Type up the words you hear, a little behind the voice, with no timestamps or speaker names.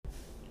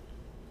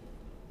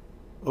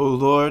O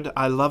Lord,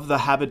 I love the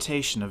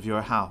habitation of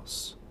your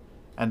house,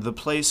 and the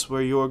place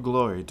where your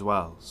glory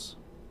dwells.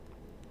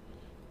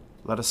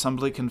 Let us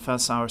humbly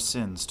confess our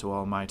sins to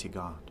Almighty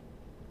God.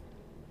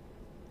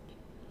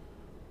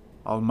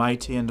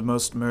 Almighty and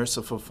most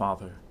merciful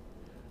Father,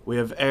 we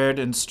have erred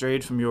and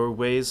strayed from your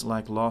ways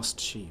like lost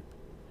sheep.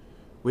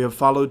 We have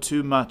followed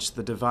too much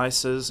the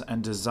devices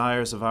and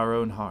desires of our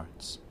own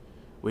hearts.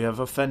 We have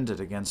offended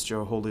against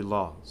your holy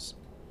laws.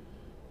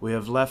 We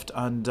have left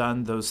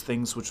undone those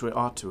things which we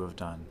ought to have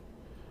done,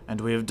 and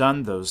we have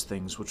done those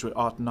things which we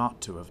ought not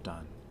to have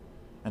done.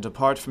 And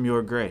apart from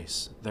your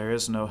grace, there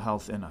is no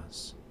health in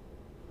us.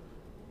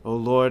 O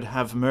Lord,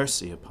 have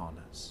mercy upon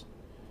us.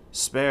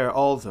 Spare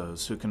all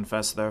those who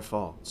confess their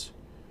faults.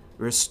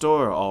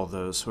 Restore all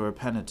those who are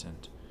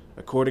penitent,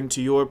 according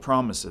to your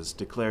promises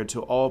declared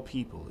to all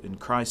people in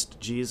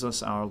Christ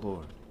Jesus our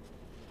Lord.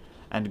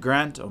 And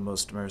grant, O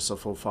most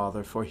merciful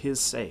Father, for his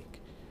sake,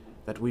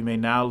 that we may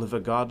now live a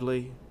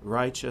godly,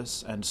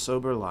 righteous, and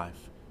sober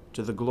life,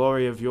 to the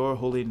glory of your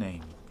holy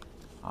name.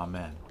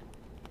 Amen.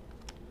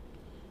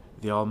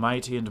 The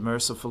Almighty and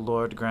merciful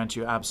Lord grant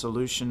you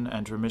absolution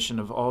and remission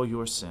of all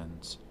your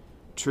sins,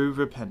 true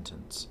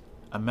repentance,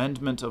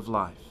 amendment of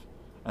life,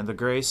 and the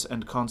grace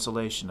and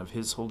consolation of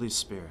his Holy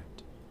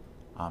Spirit.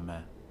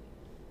 Amen.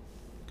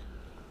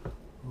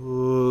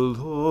 O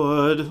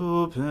Lord,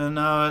 open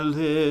our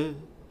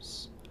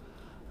lips,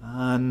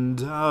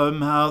 and our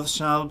mouth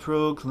shall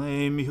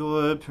proclaim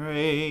your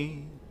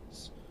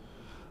praise.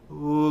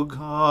 O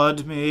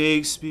God,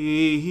 make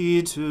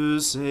speed to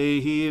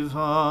save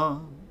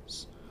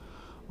us.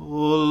 O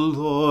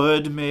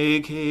Lord,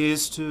 make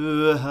haste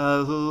to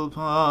help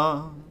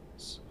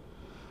us.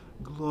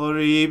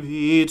 Glory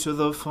be to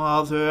the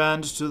Father,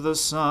 and to the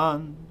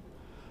Son,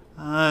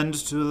 and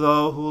to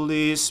the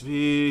Holy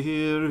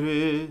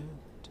Spirit,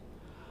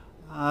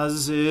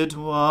 as it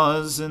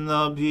was in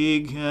the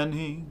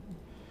beginning,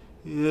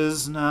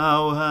 is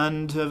now,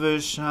 and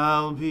ever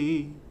shall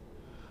be,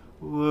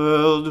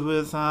 world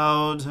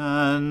without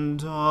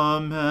end.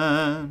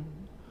 Amen.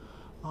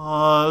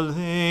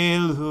 Alleluia.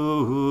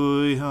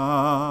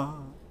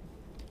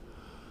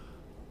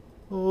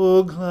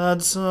 O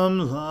gladsome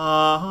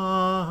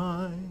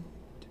light,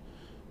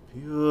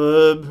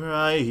 pure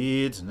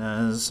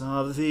brightness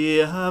of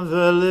the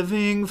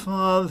ever-living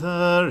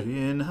Father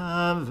in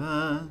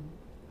heaven,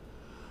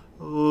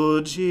 O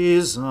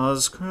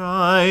Jesus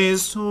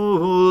Christ,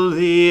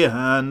 holy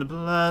and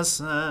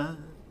blessed,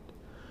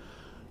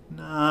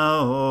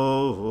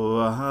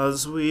 now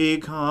as we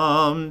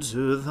come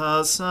to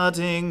the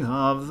setting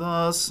of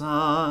the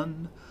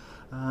sun,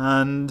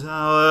 and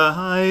our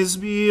eyes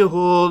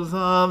behold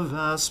the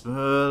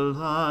vesper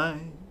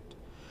light,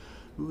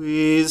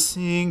 we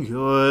sing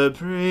your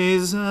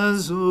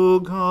praises, O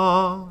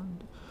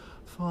God,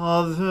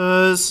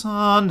 Father,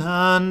 Son,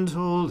 and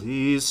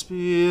Holy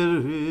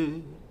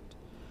Spirit.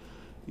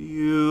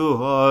 You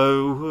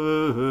are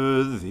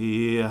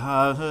worthy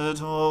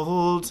at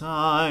all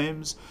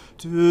times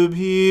to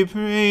be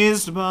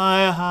praised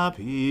by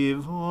happy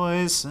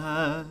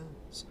voices,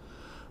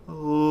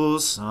 O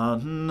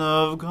Son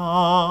of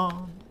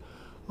God,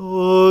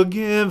 O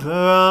Giver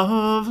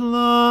of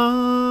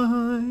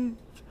life,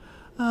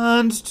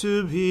 and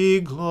to be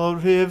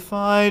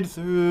glorified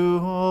through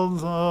all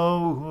the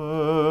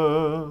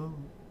world.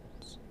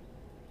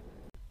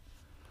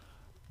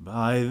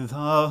 By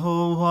the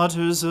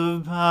waters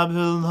of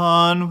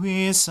Babylon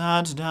we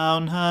sat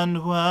down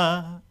and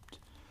wept,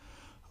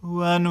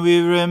 when we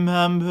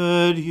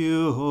remembered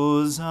you,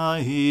 O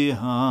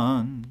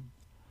Zion.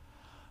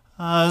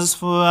 As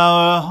for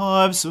our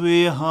harps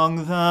we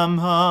hung them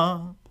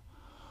up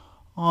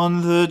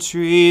on the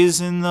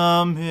trees in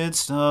the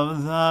midst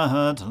of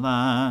that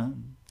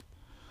land.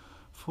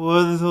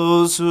 For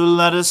those who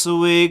led us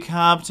away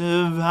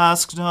captive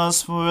asked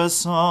us for a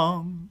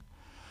song,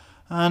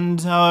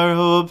 and our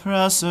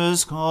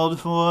oppressors called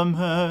for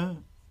mirth.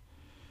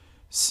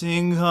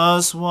 Sing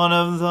us one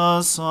of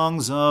the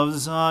songs of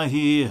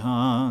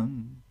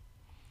Zion.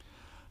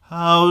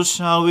 How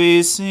shall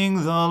we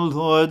sing the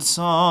Lord's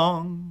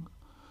song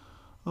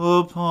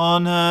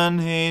upon an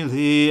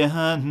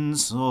alien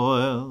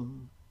soil?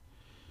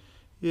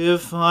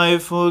 If I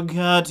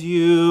forget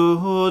you,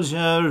 O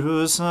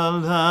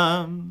Jerusalem,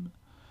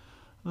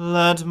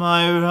 let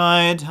my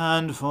right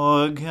hand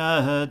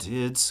forget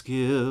its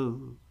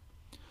skill.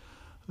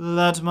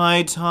 Let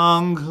my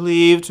tongue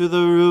cleave to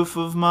the roof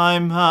of my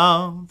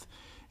mouth,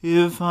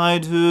 if I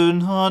do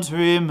not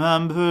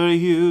remember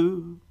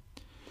you,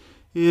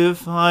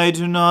 if I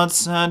do not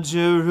set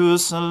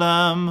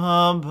Jerusalem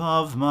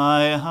above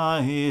my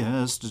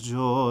highest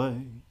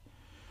joy.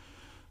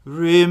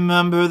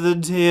 Remember the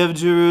day of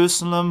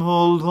Jerusalem,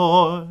 O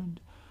Lord,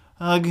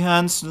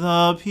 against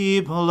the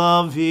people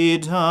of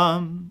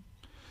Edom,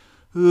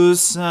 who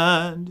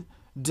said,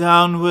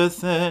 down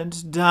with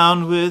it,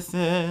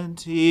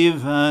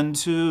 even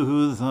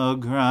to the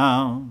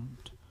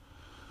ground.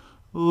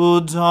 O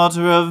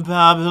daughter of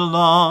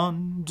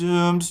Babylon,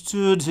 doomed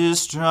to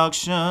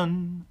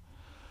destruction,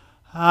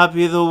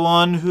 Happy the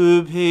one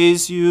who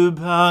pays you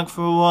back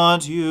for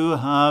what you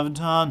have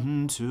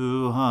done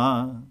to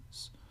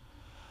us.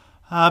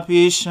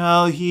 Happy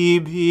shall he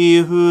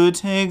be who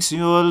takes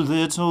your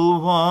little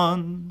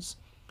ones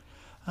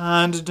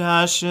and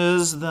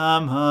dashes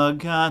them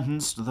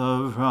against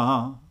the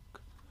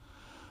rock.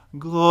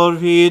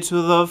 Glory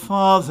to the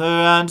Father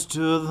and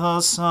to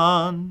the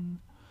Son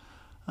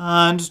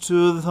and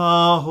to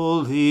the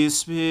Holy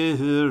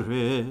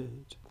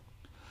Spirit,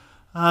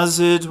 as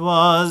it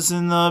was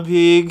in the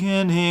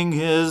beginning,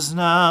 is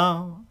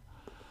now,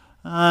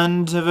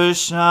 and ever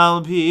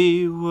shall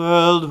be,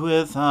 world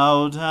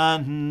without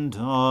end.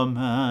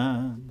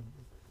 Amen.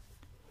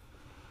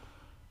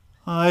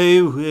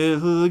 I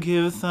will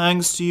give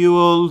thanks to you,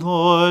 O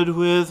Lord,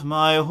 with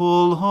my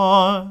whole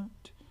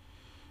heart.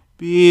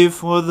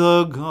 Before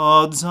the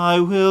gods I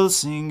will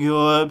sing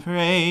your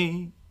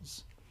praise.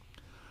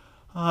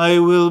 I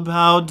will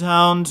bow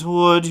down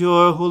toward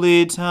your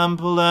holy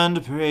temple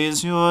and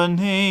praise your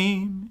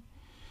name,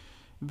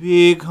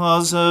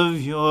 because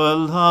of your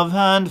love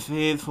and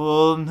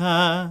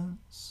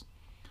faithfulness.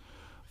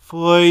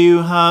 For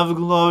you have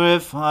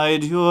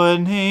glorified your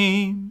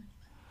name,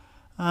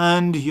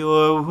 and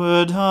your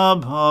word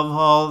above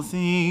all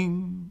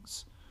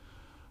things.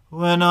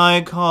 When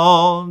I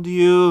called,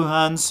 you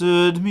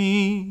answered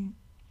me.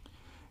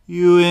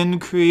 You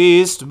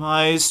increased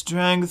my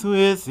strength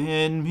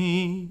within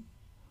me.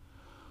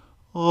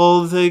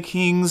 All the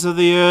kings of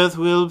the earth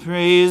will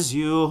praise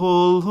you,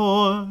 O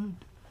Lord,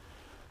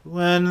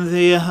 when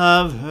they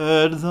have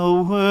heard the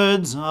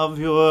words of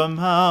your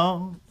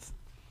mouth.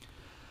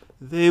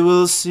 They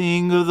will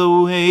sing of the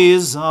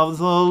ways of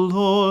the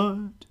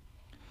Lord,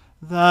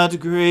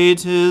 that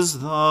great is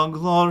the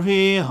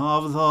glory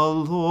of the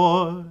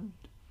Lord.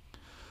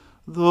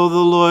 Though the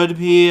Lord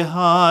be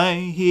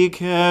high, he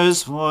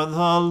cares for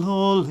the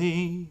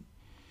lowly.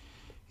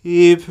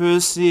 He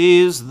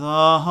perceives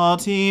the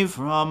haughty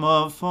from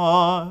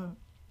afar.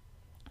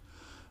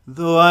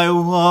 Though I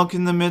walk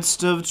in the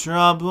midst of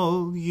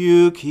trouble,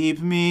 you keep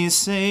me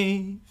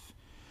safe.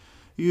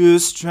 You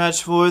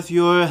stretch forth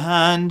your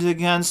hand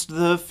against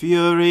the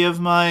fury of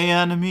my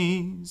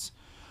enemies.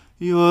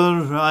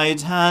 Your right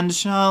hand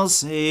shall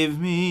save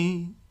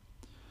me.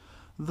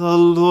 The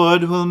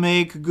Lord will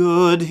make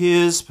good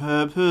his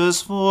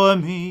purpose for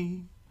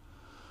me.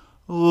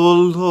 O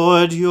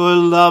Lord, your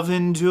love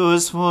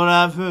endures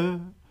forever.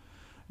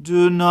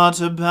 Do not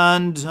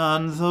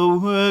abandon the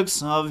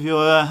works of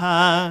your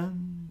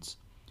hands.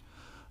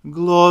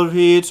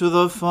 Glory to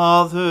the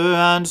Father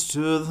and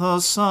to the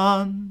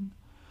Son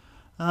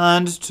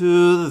and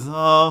to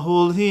the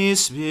Holy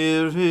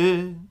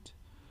Spirit,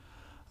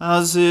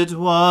 as it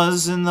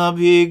was in the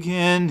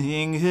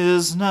beginning,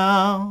 is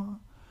now,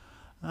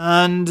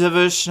 and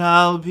ever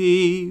shall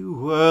be,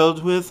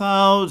 world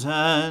without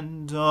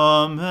end.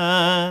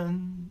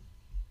 Amen.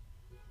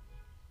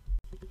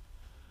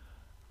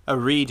 A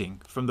reading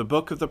from the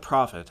book of the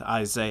prophet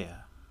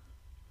Isaiah.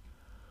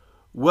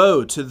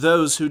 Woe to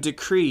those who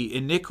decree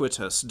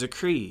iniquitous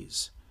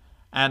decrees,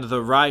 and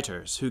the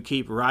writers who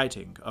keep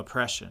writing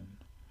oppression,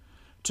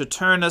 to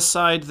turn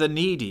aside the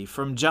needy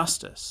from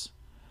justice,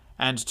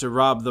 and to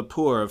rob the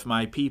poor of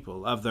my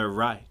people of their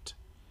right,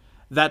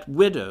 that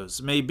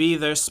widows may be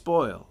their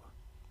spoil,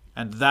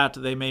 and that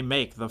they may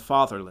make the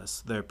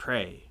fatherless their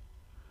prey.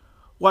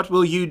 What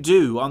will you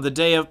do on the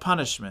day of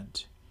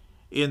punishment,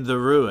 in the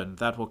ruin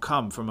that will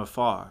come from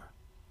afar?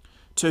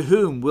 To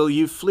whom will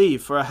you flee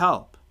for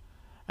help,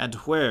 and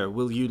where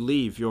will you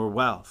leave your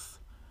wealth?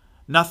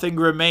 Nothing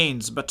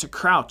remains but to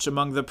crouch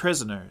among the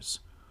prisoners,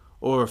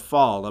 or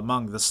fall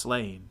among the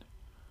slain.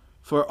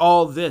 For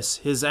all this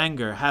his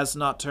anger has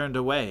not turned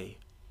away,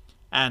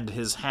 and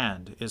his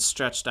hand is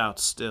stretched out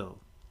still.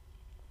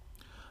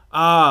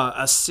 Ah,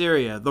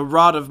 Assyria, the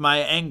rod of my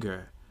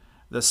anger,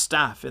 the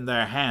staff in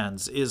their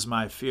hands is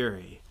my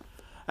fury.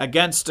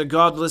 Against a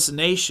godless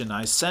nation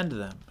I send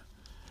them,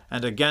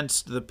 and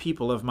against the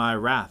people of my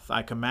wrath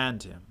I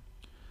command him,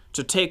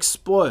 to take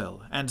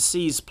spoil and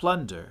seize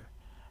plunder,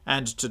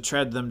 and to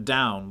tread them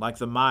down like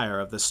the mire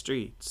of the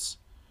streets.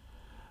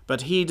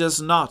 But he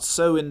does not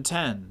so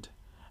intend,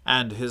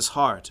 and his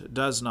heart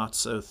does not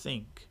so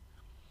think.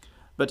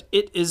 But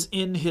it is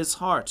in his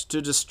heart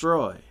to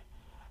destroy,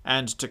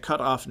 and to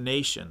cut off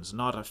nations,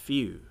 not a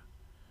few.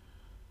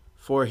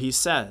 For he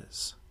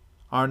says,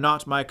 Are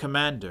not my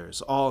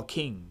commanders all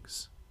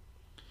kings?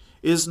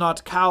 Is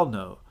not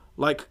Calno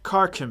like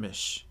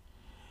Carchemish?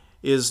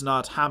 Is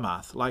not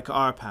Hamath like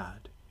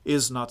Arpad?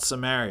 Is not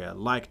Samaria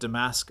like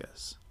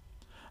Damascus?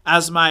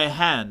 As my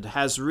hand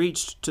has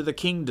reached to the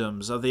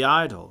kingdoms of the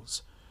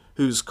idols,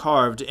 whose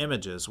carved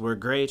images were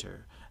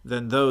greater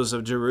than those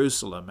of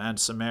Jerusalem and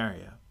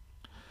Samaria.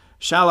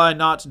 Shall I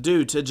not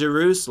do to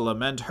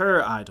Jerusalem and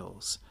her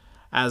idols,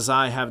 as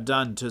I have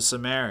done to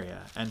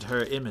Samaria and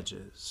her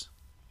images?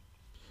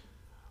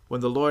 When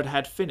the Lord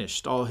had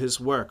finished all his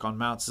work on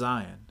Mount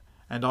Zion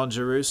and on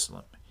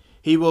Jerusalem,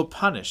 he will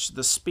punish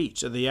the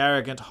speech of the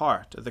arrogant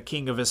heart of the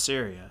king of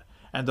Assyria,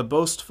 and the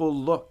boastful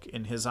look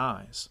in his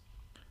eyes.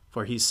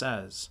 For he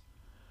says,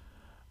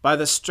 By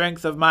the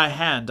strength of my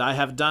hand I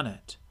have done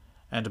it,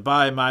 and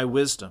by my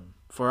wisdom,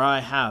 for I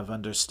have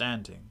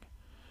understanding.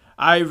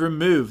 I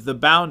remove the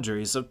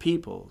boundaries of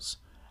peoples,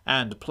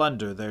 and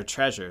plunder their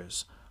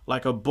treasures.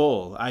 Like a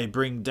bull I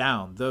bring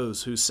down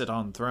those who sit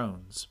on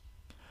thrones.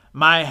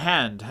 My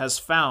hand has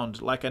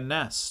found like a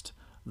nest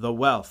the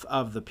wealth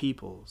of the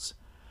peoples.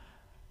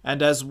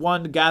 And as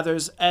one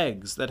gathers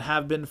eggs that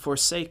have been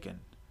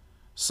forsaken,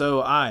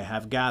 so I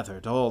have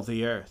gathered all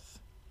the earth.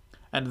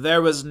 And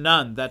there was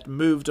none that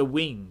moved a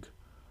wing,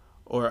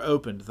 or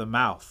opened the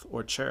mouth,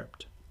 or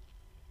chirped.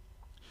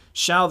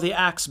 Shall the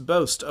axe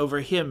boast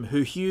over him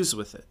who hews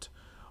with it,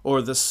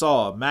 or the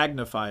saw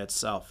magnify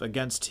itself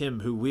against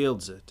him who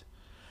wields it?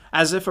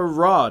 As if a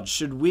rod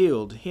should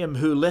wield him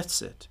who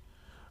lifts it,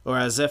 or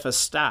as if a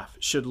staff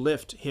should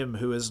lift him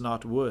who is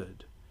not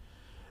wood.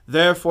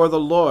 Therefore the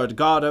Lord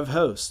God of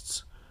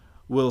hosts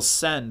will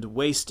send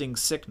wasting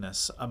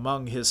sickness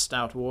among his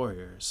stout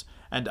warriors,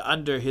 and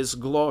under his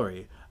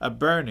glory a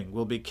burning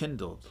will be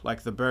kindled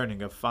like the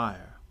burning of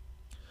fire.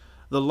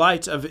 The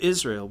light of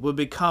Israel will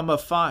become a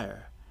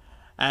fire,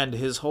 and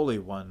his Holy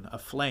One a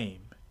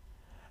flame,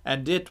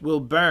 and it will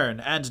burn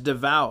and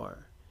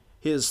devour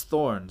his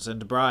thorns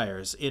and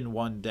briars in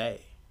one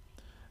day.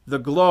 The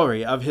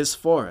glory of his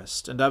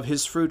forest and of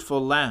his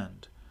fruitful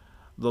land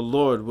the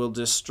Lord will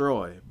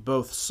destroy,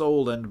 both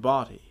soul and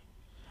body,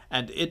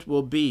 and it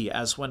will be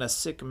as when a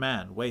sick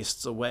man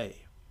wastes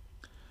away.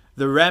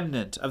 The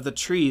remnant of the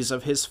trees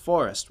of his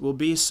forest will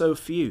be so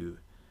few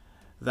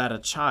that a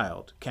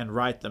child can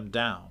write them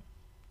down.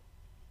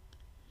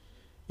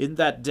 In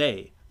that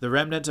day the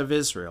remnant of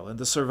Israel and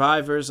the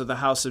survivors of the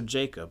house of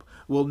Jacob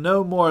will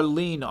no more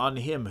lean on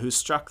him who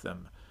struck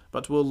them,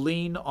 but will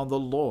lean on the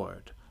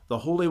Lord, the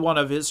Holy One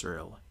of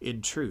Israel,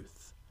 in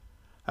truth.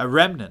 A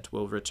remnant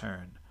will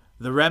return,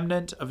 the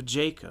remnant of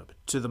Jacob,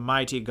 to the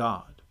mighty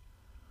God.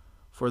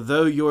 For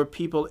though your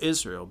people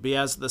Israel be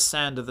as the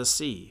sand of the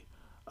sea,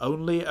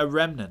 only a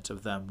remnant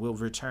of them will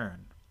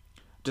return.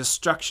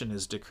 Destruction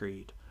is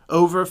decreed,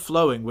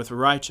 overflowing with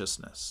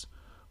righteousness.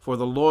 For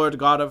the Lord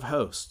God of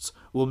hosts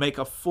will make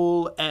a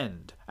full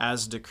end,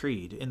 as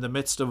decreed, in the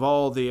midst of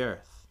all the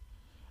earth.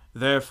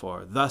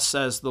 Therefore, thus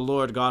says the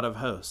Lord God of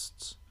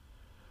hosts,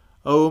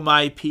 O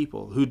my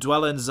people who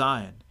dwell in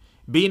Zion,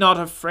 be not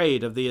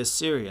afraid of the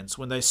Assyrians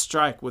when they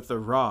strike with the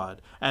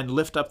rod and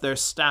lift up their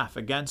staff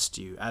against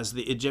you, as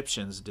the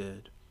Egyptians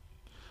did.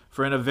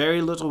 For in a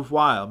very little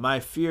while my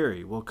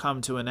fury will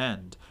come to an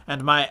end,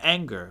 and my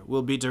anger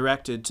will be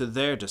directed to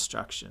their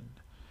destruction.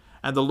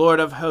 And the Lord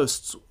of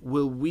hosts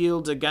will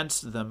wield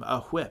against them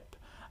a whip,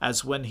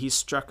 as when he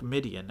struck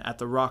Midian at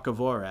the rock of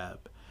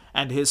Oreb,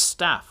 and his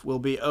staff will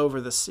be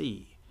over the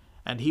sea,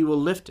 and he will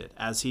lift it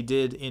as he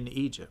did in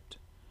Egypt.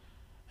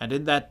 And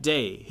in that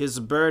day his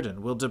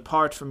burden will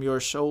depart from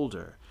your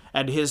shoulder,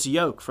 and his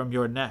yoke from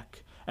your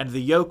neck, and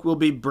the yoke will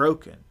be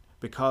broken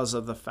because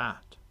of the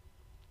fat.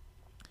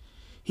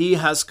 He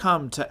has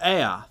come to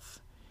Aiath,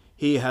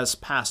 he has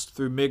passed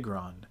through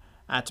Migron,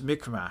 at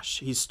Michmash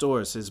he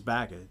stores his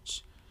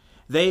baggage.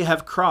 They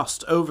have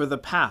crossed over the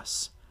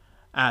pass,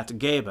 at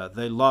Geba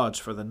they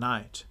lodge for the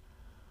night.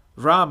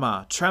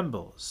 Ramah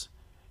trembles,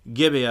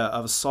 Gibeah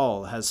of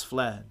Saul has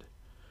fled.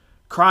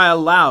 Cry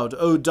aloud,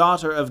 O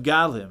daughter of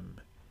Galim,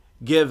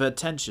 give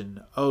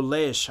attention, O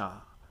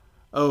Laishah,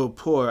 O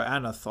poor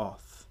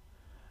Anathoth.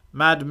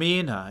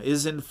 Madmenah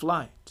is in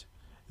flight,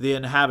 the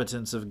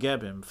inhabitants of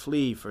Gebim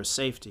flee for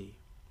safety.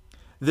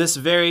 This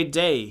very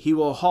day he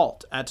will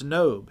halt at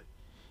Nob,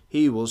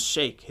 he will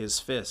shake his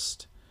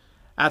fist.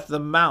 At the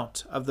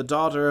mount of the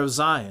daughter of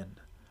Zion,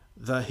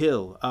 the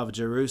hill of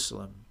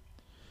Jerusalem.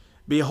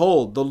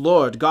 Behold, the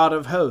Lord God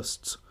of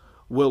hosts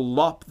will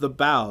lop the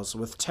boughs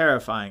with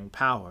terrifying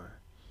power.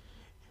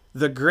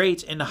 The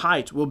great in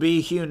height will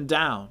be hewn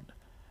down,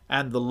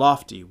 and the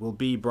lofty will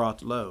be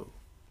brought low.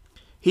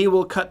 He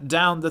will cut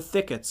down the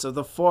thickets of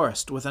the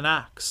forest with an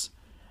axe,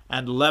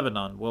 and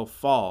Lebanon will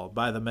fall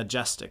by the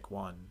majestic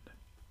one.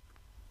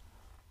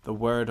 The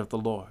word of the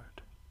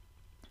Lord.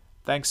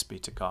 Thanks be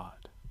to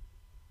God.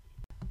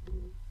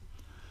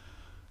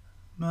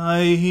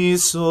 My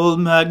soul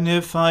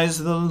magnifies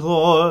the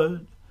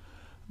Lord.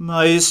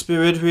 My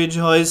spirit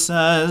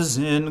rejoices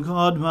in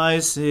God my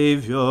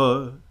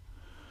Saviour.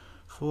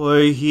 For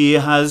he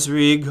has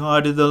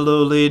regarded the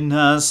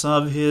lowliness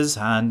of his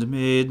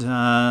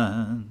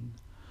handmaiden.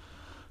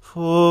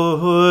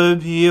 For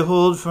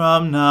behold,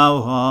 from now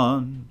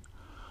on,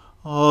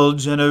 all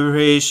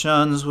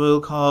generations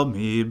will call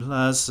me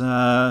blessed.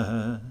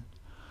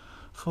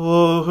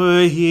 For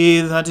he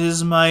that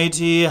is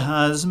mighty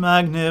has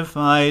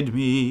magnified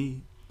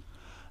me,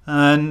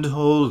 and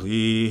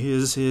holy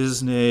is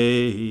his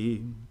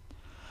name.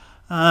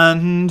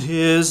 And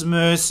his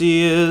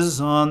mercy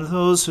is on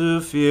those who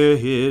fear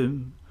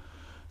him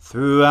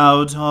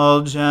throughout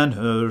all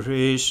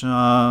generations.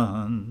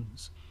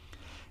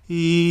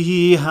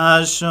 He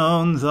has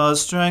shown the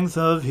strength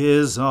of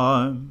his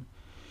arm.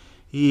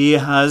 He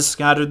has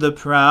scattered the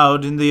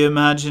proud in the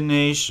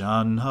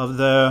imagination of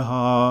their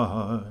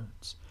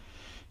hearts.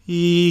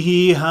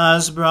 He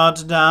has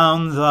brought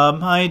down the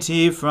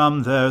mighty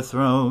from their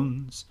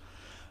thrones,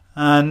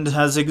 and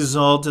has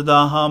exalted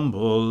the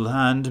humble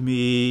and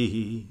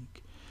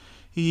meek.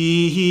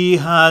 He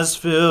has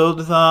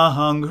filled the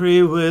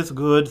hungry with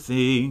good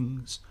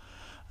things,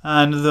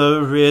 and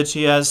the rich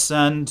he has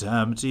sent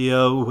empty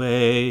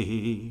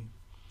away.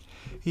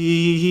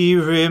 He,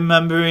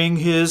 remembering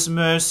his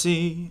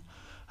mercy,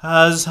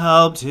 has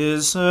helped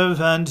his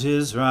servant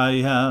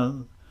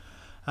Israel,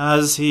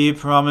 as he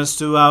promised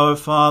to our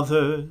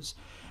fathers,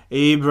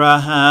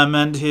 Abraham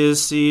and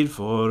his seed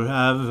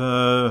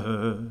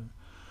forever.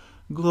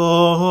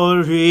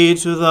 Glory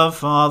to the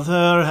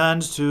Father,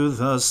 and to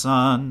the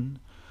Son,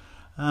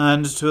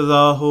 and to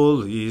the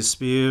Holy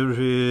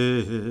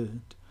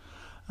Spirit,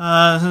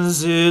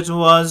 as it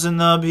was in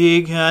the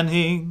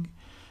beginning,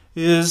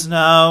 is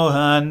now,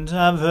 and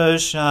ever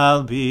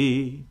shall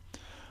be,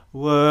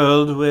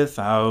 world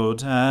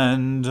without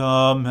end.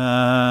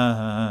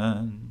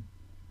 Amen.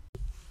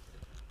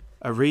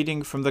 A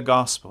reading from the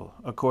Gospel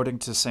according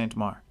to St.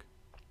 Mark.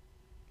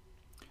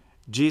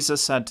 Jesus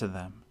said to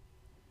them,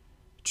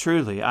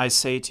 "Truly I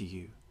say to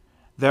you,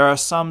 there are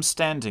some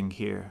standing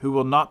here who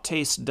will not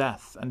taste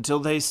death until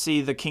they see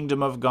the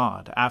kingdom of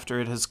God after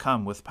it has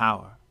come with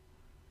power."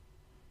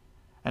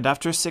 And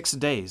after 6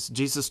 days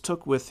Jesus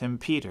took with him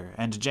Peter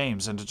and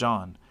James and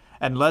John,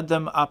 and led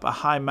them up a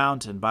high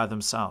mountain by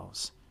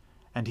themselves.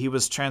 And he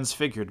was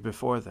transfigured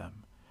before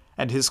them,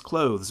 and his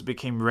clothes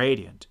became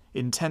radiant,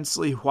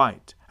 intensely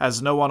white,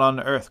 as no one on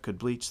earth could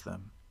bleach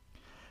them.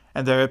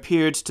 And there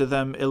appeared to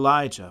them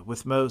Elijah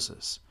with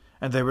Moses,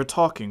 and they were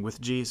talking with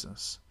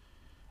Jesus.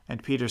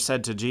 And Peter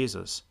said to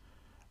Jesus,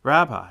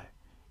 "Rabbi,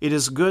 it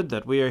is good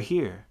that we are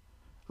here.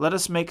 Let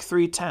us make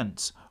 3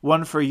 tents,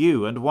 one for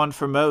you, and one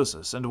for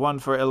Moses, and one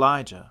for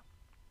Elijah."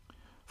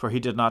 For he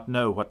did not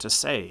know what to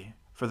say,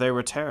 for they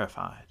were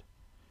terrified.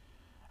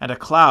 And a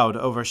cloud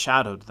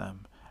overshadowed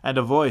them, and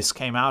a voice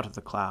came out of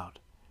the cloud,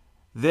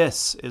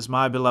 "This is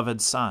my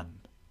beloved Son.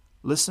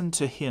 Listen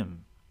to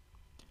him."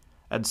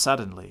 And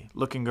suddenly,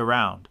 looking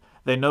around,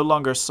 they no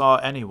longer saw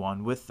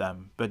anyone with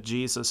them but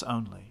Jesus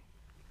only.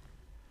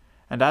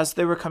 And as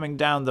they were coming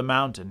down the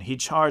mountain, he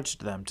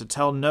charged them to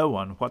tell no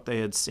one what they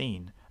had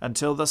seen,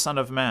 until the Son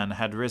of Man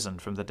had risen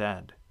from the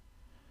dead.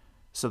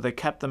 So they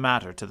kept the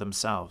matter to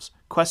themselves,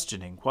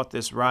 questioning what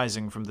this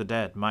rising from the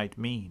dead might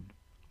mean.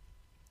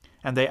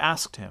 And they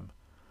asked him,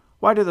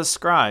 "Why do the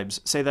scribes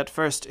say that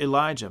first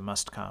Elijah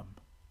must come?"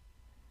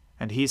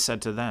 And he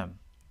said to them,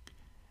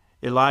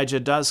 "Elijah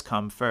does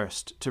come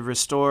first to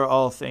restore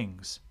all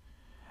things.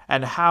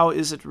 And how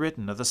is it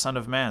written of the Son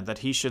of Man that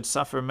he should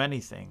suffer many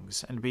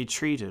things and be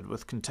treated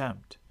with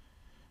contempt?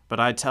 But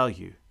I tell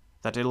you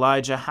that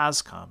Elijah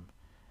has come,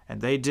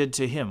 and they did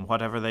to him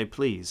whatever they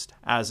pleased,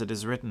 as it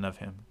is written of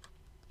him."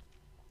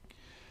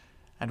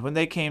 And when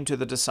they came to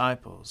the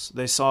disciples,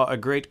 they saw a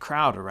great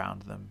crowd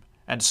around them,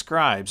 and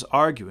scribes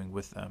arguing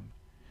with them.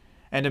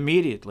 And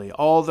immediately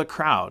all the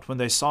crowd, when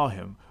they saw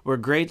him, were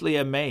greatly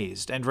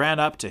amazed, and ran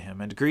up to him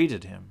and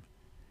greeted him.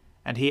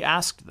 And he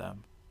asked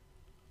them,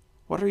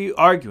 "What are you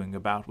arguing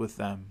about with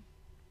them?"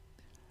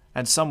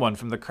 And someone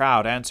from the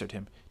crowd answered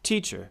him,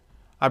 "Teacher,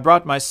 I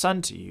brought my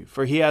son to you,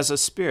 for he has a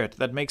spirit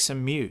that makes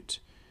him mute.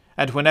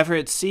 And whenever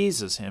it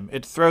seizes him,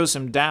 it throws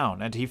him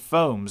down, and he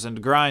foams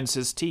and grinds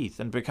his teeth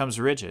and becomes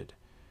rigid.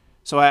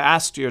 So I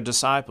asked your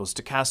disciples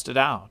to cast it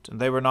out, and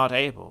they were not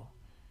able."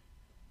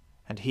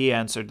 And he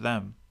answered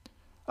them,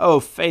 "O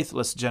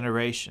faithless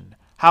generation,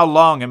 how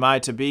long am I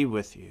to be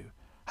with you?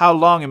 How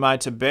long am I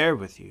to bear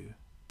with you?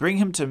 Bring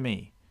him to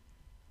me."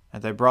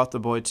 And they brought the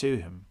boy to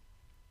him.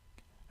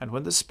 And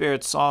when the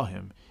spirit saw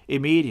him,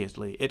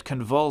 immediately it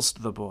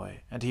convulsed the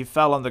boy, and he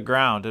fell on the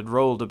ground and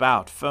rolled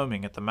about,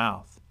 foaming at the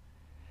mouth.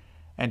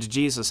 And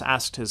Jesus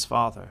asked his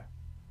father,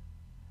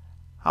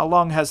 "How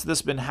long has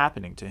this been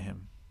happening to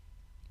him?"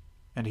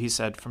 And he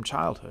said, "From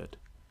childhood.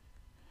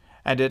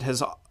 And it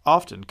has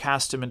often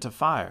cast him into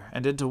fire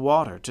and into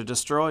water to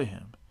destroy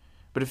him.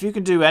 But if you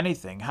can do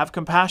anything, have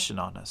compassion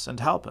on us and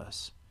help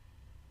us."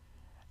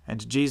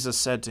 And Jesus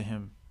said to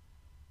him,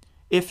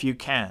 "If you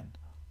can,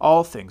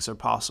 all things are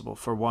possible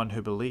for one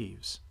who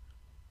believes."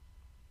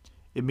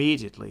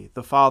 Immediately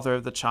the father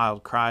of the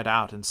child cried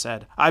out and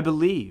said, "I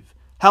believe,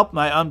 help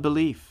my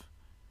unbelief."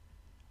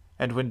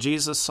 And when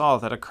Jesus saw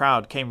that a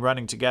crowd came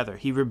running together,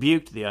 he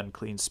rebuked the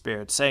unclean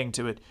spirit, saying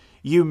to it,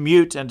 "You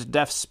mute and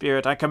deaf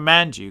spirit, I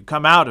command you,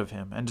 come out of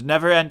him, and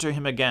never enter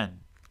him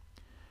again."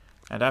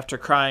 And after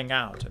crying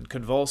out and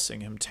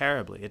convulsing him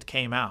terribly, it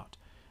came out,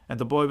 and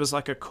the boy was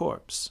like a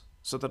corpse,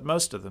 so that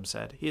most of them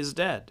said, "He is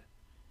dead."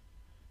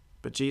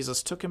 But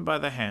Jesus took him by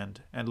the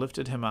hand and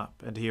lifted him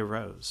up, and he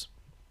arose.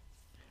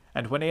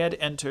 And when he had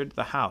entered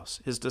the house,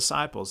 his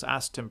disciples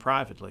asked him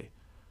privately,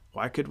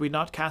 "Why could we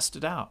not cast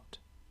it out?"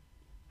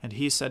 And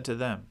he said to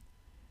them,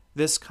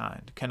 "This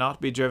kind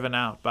cannot be driven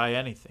out by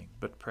anything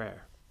but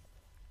prayer."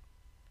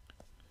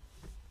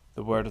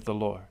 The word of the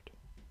Lord.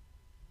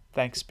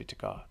 Thanks be to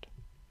God.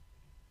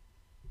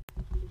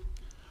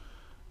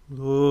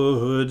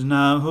 Lord,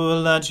 now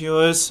let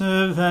your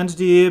servant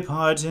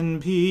depart in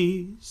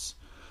peace,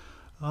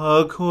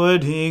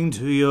 according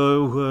to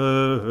your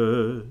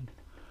word.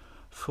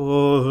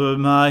 For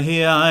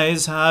my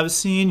eyes have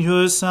seen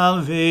your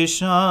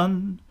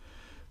salvation,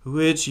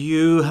 which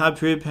you have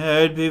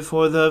prepared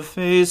before the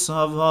face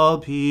of all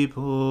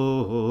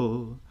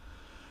people,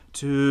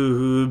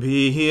 to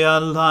be a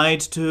light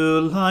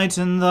to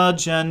lighten the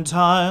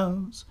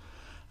Gentiles,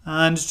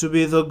 and to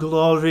be the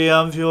glory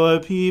of your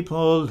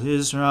people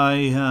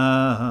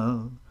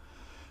Israel.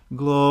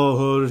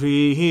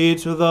 Glory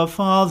to the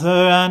Father,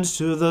 and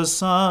to the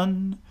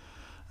Son,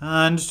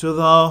 and to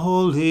the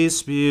Holy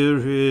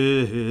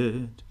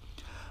Spirit,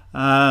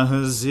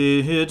 as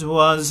it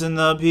was in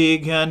the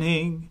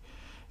beginning,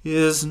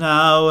 is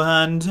now,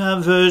 and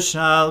ever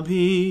shall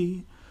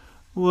be,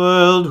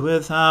 world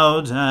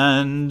without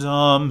end.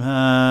 Amen.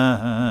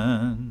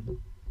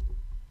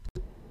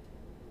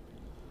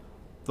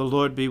 The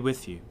Lord be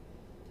with you.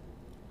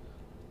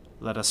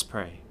 Let us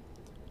pray.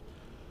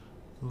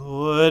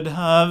 Lord,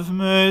 have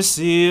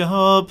mercy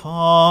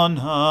upon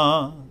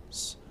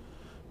us.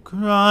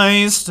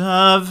 Christ,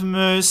 have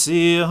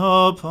mercy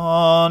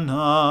upon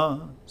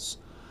us.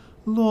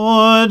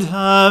 Lord,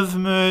 have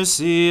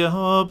mercy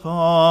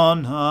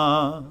upon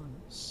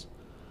us.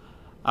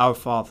 Our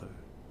Father,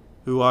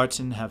 who art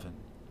in heaven,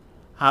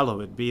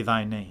 hallowed be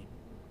thy name.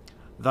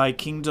 Thy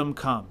kingdom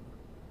come,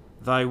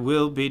 thy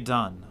will be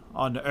done,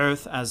 on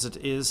earth as it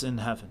is in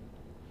heaven.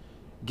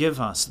 Give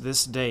us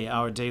this day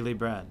our daily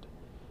bread,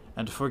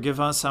 and forgive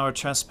us our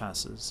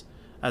trespasses,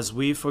 as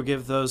we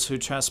forgive those who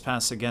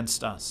trespass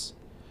against us.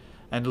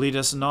 And lead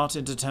us not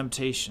into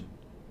temptation,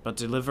 but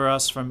deliver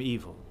us from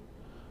evil.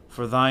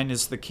 For thine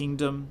is the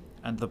kingdom,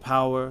 and the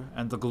power,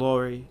 and the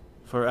glory,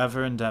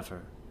 forever and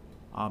ever.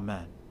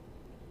 Amen.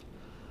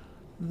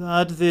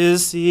 That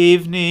this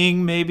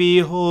evening may be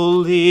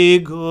holy,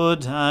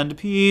 good, and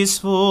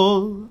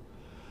peaceful,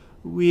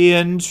 we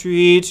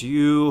entreat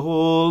you,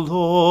 O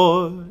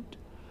Lord,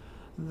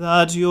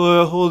 that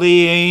your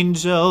holy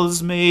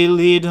angels may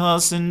lead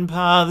us in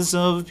paths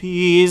of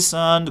peace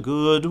and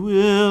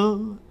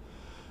goodwill.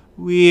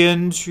 We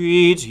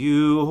entreat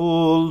you,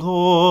 O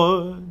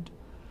Lord,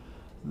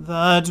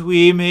 that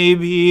we may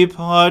be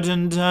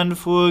pardoned and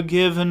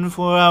forgiven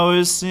for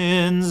our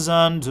sins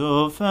and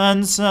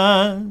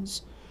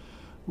offenses.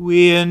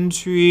 We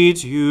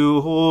entreat you,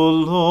 O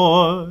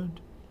Lord,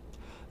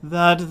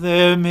 that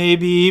there may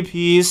be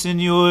peace in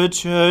your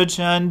church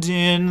and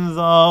in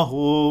the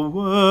whole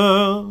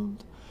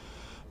world.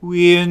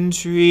 We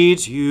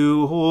entreat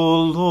you,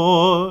 O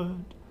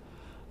Lord,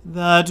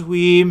 that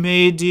we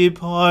may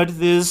depart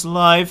this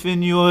life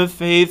in your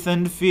faith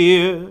and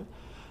fear,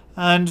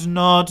 and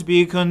not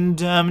be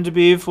condemned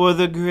before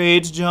the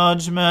great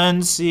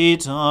judgment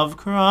seat of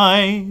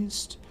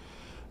Christ.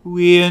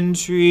 We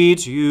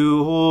entreat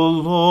you, O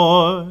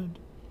Lord,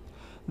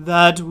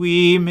 that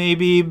we may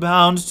be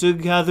bound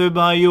together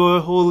by your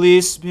Holy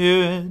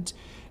Spirit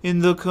in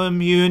the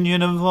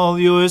communion of all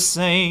your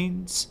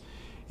saints,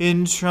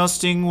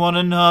 entrusting one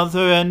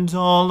another and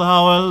all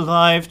our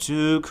life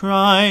to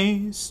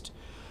Christ.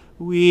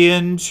 We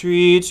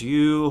entreat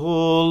you,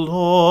 O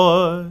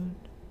Lord.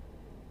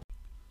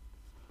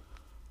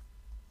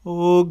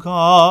 O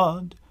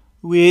God,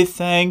 we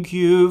thank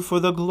you for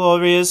the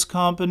glorious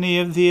company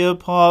of the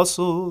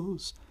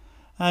apostles,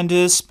 and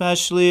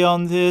especially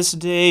on this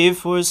day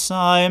for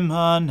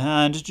Simon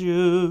and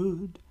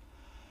Jude.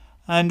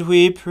 And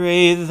we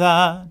pray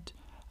that,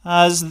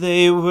 as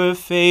they were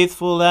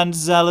faithful and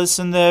zealous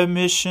in their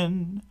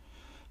mission,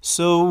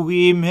 so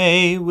we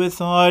may,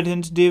 with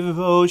ardent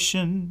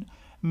devotion,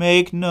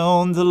 make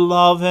known the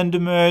love and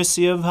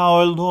mercy of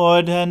our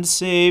Lord and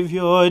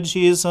Saviour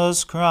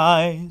Jesus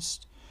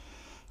Christ,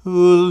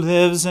 who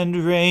lives and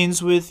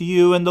reigns with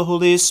you and the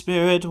Holy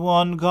Spirit,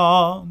 one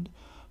God,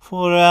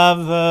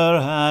 forever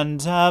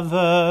and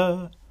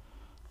ever.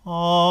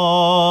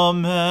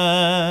 Amen.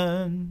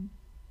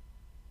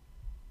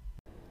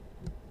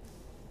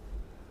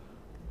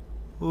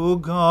 O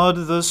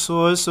God, the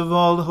source of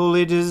all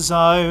holy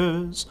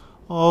desires,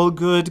 all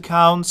good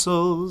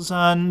counsels,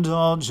 and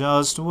all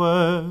just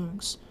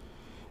works,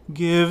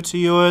 give to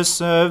your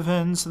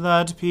servants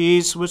that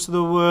peace which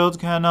the world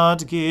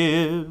cannot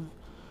give,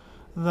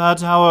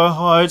 that our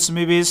hearts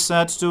may be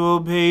set to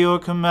obey your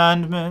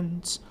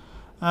commandments,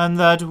 and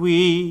that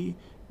we,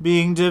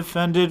 being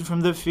defended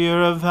from the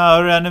fear of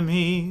our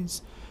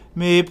enemies,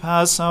 may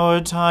pass our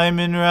time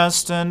in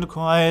rest and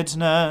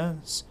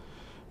quietness,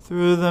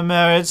 through the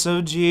merits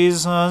of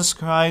Jesus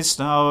Christ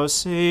our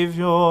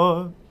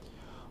Saviour.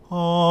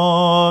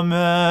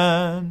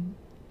 Amen.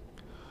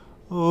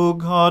 O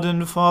God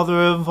and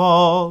Father of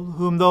all,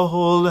 whom the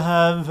whole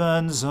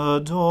heavens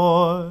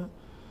adore,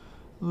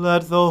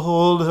 let the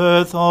whole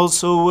earth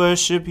also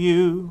worship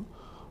you,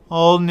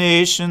 all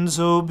nations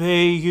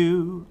obey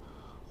you,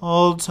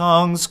 all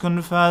tongues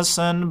confess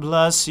and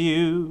bless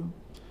you,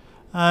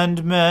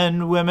 and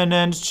men, women,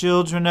 and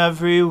children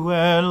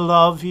everywhere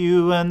love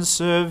you and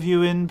serve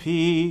you in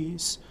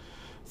peace,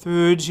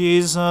 through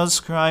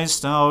Jesus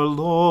Christ our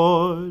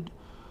Lord.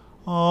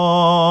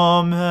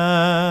 Amen.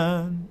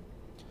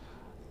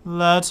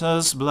 Let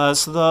us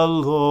bless the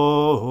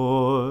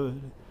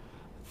Lord.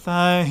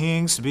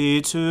 Thanks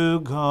be to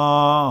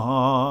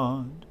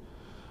God.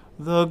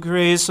 The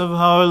grace of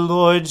our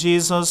Lord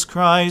Jesus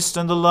Christ,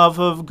 and the love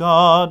of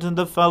God, and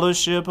the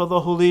fellowship of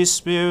the Holy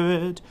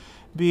Spirit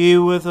be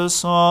with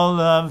us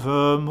all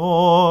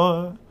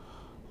evermore.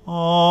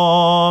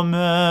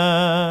 Amen.